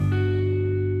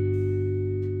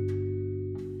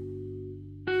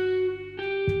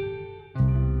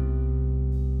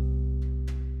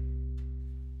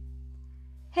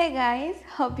Hey guys,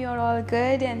 hope you're all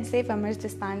good and safe amidst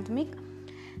this pandemic.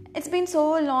 It's been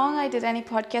so long I did any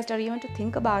podcast or even to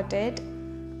think about it.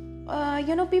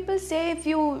 People say if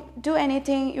you do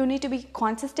anything, you need to be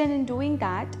consistent in doing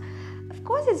that. Of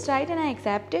course, it's right and I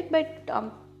accept it, but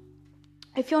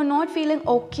if you're not feeling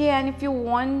okay and if you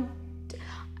want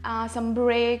some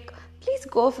break, please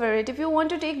go for it. If you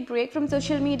want to take break from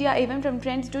social media, even from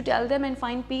friends, do tell them and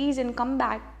find peace and come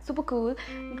back. Super cool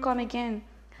and come again.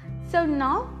 So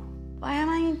now, why am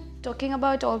I talking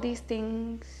about all these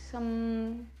things?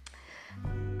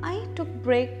 I took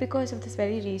break because of this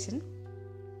very reason.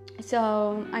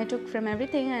 So I took from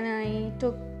everything and I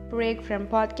took break from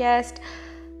podcast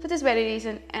for this very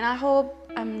reason. And I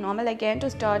hope I'm normal again to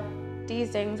start these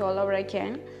things all over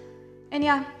again. And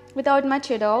yeah, without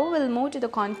much ado, we'll move to the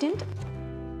content.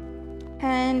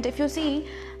 And if you see,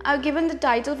 I've given the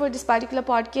title for this particular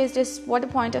podcast is What the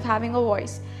Point of Having a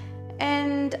Voice.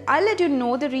 And I'll let you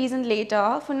know the reason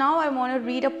later. For now, I want to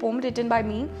read a poem written by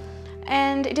me.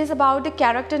 And it is about a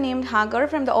character named Hagar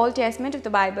from the Old Testament of the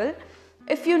Bible.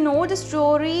 If you know the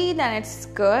story, then it's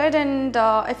good. And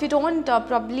if you don't,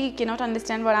 probably cannot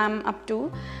understand what I'm up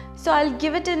to. So I'll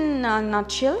give it in a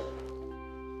nutshell.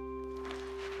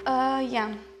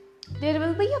 There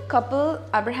will be a couple,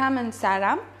 Abraham and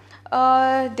Sarah.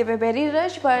 They were very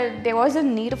rich, but there was a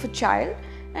need of a child.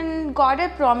 And God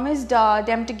had promised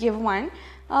them to give one.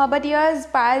 But years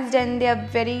passed and they are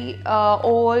very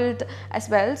old as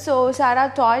well. So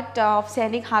Sarah thought of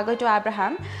sending Hagar to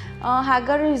Abraham.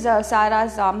 Hagar is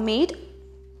Sarah's maid.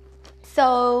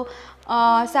 So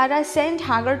Sarah sent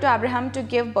Hagar to Abraham to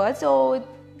give birth. So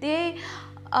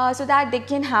that they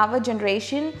can have a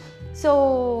generation.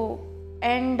 So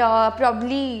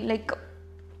probably like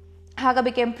Hagar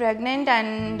became pregnant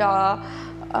and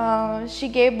she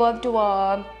gave birth to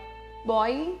a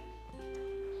boy.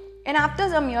 And after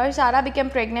some years, Sarah became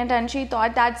pregnant and she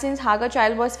thought that since Hagar's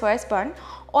child was firstborn,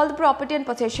 all the property and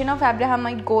possession of Abraham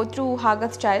might go through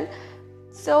Hagar's child.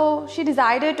 So she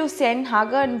decided to send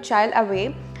Hagar and child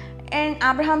away. And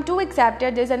Abraham too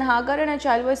accepted this, and Hagar and her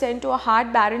child were sent to a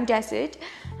hard, barren desert.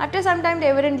 After some time,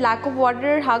 they were in lack of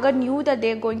water. Hagar knew that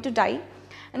they were going to die.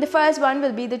 And the first one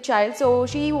will be the child. So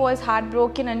she was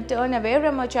heartbroken and turned away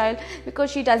from her child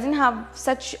because she doesn't have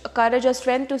such courage or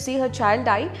strength to see her child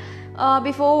die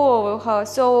before her.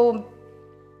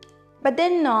 But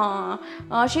then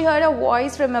she heard a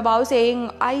voice from above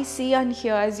saying, "I see and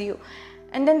hears you."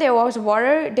 And then there was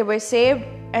water, they were saved.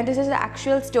 And this is the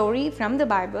actual story from the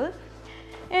Bible.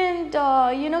 And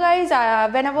guys,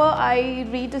 whenever I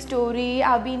read the story,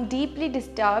 I've been deeply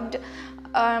disturbed.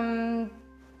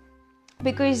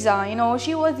 Because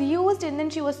she was used and then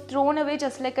she was thrown away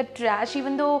just like a trash,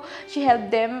 even though she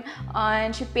helped them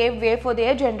and she paved way for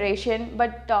their generation,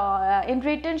 but in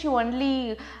return she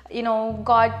only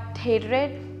got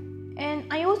hatred. And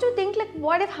I used to think, like,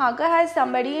 what if Hagar has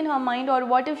somebody in her mind, or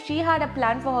what if she had a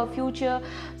plan for her future?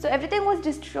 So everything was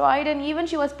destroyed and even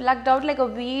she was plucked out like a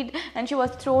weed and she was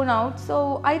thrown out.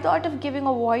 So I thought of giving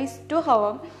a voice to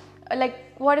her, like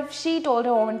what if she told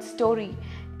her own story.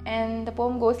 And the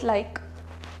poem goes like,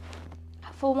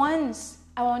 "For once,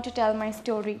 I want to tell my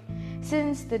story.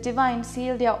 Since the divine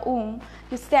sealed your womb,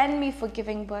 you send me for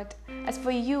giving birth. As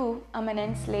for you, I'm an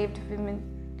enslaved woman.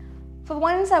 For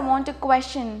once, I want to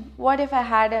question, what if I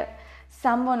had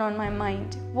someone on my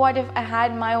mind? What if I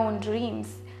had my own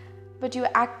dreams? But you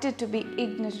acted to be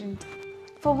ignorant.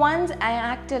 For once, I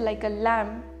acted like a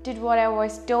lamb, did what I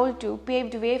was told to,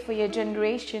 paved way for your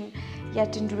generation,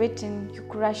 yet in return, you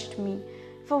crushed me.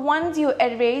 For once you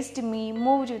erased me,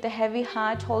 moved with a heavy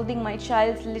heart, holding my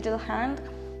child's little hand,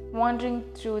 wandering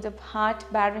through the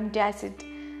heart-barren desert.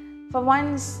 For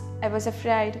once I was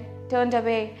afraid, turned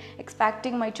away,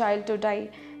 expecting my child to die,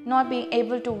 not being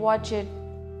able to watch it,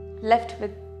 left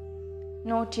with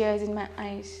no tears in my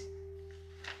eyes.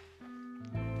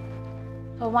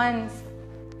 For once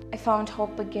I found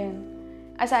hope again.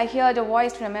 As I heard a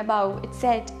voice from above, it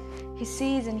said, 'He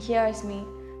sees and hears me.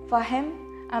 For him,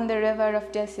 I'm the river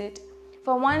of desert.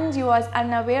 For once you was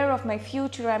unaware of my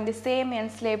future. I'm the same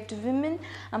enslaved woman.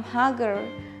 I'm Hagar,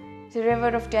 the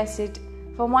river of desert.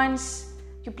 For once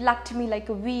you plucked me like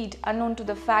a weed, unknown to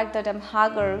the fact that I'm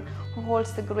Hagar, who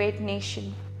holds the great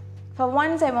nation. For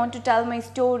once I want to tell my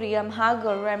story. I'm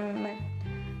Hagar. I'm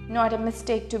not a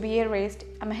mistake to be erased.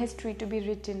 I'm a history to be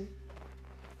written."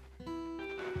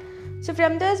 So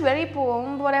from this very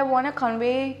poem, what I want to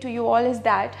convey to you all is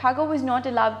that Hagar was not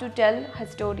allowed to tell her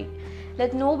story.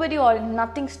 Let nobody or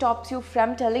nothing stops you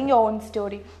from telling your own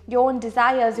story, your own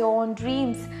desires, your own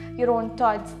dreams, your own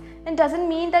thoughts. And doesn't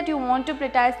mean that you want to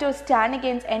protest or stand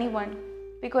against anyone,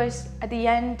 because at the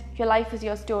end, your life is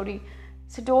your story.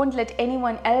 So don't let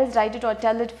anyone else write it or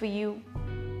tell it for you.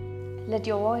 Let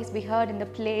your voice be heard in the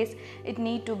place it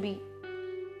need to be.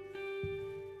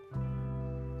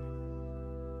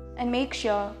 And make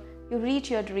sure you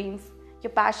reach your dreams,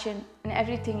 your passion, and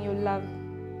everything you love.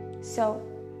 So,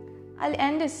 I'll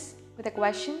end this with a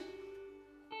question.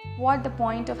 What the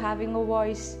point of having a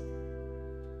voice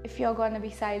if you're gonna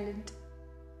be silent?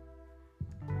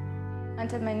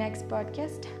 Until my next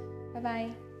podcast,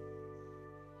 bye-bye.